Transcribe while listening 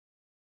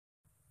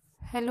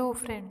Hello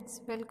friends,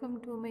 welcome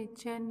to my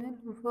channel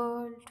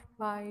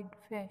Worldwide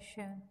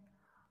Fashion.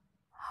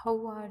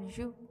 How are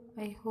you?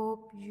 I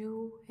hope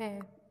you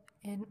have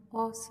an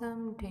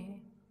awesome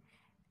day.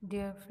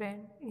 Dear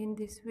friend, in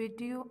this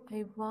video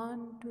I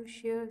want to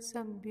share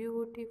some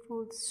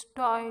beautiful,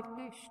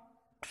 stylish,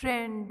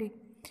 trendy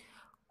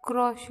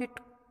crochet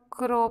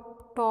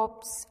crop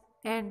tops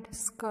and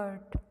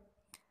skirt.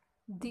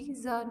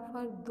 These are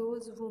for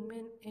those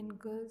women and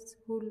girls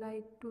who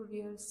like to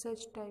wear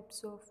such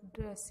types of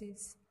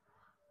dresses.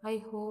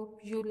 I hope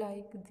you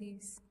like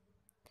these.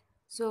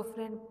 So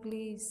friend,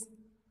 please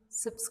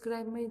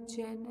subscribe my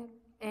channel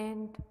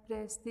and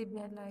press the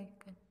bell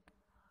icon.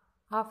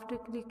 After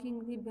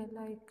clicking the bell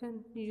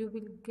icon, you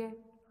will get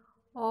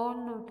all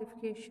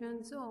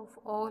notifications of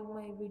all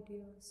my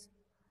videos.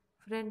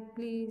 Friend,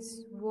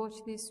 please watch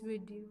this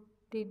video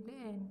till the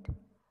end.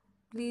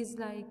 Please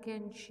like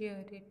and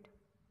share it.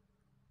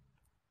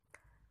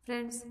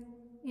 Friends,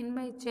 in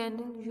my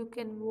channel you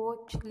can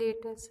watch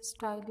latest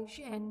stylish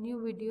and new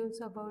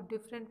videos about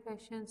different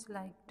fashions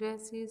like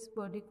dresses,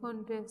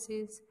 bodycon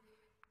dresses,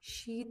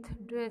 sheath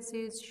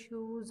dresses,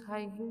 shoes,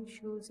 high heel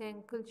shoes,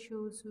 ankle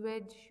shoes,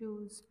 wedge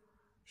shoes,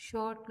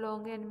 short,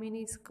 long and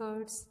mini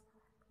skirts,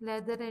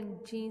 leather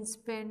and jeans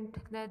pant,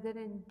 leather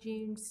and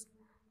jeans,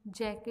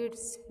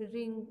 jackets,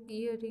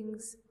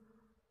 earrings,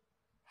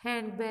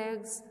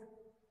 handbags,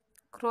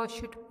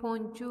 crochet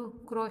poncho,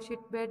 crochet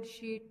bed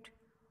sheet,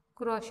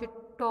 crochet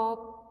top,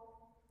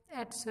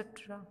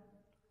 etc.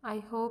 I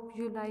hope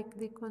you like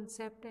the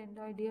concept and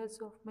ideas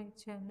of my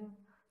channel.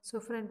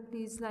 So friend,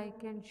 please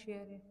like and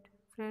share it.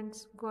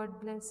 Friends, God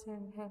bless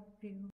and help you.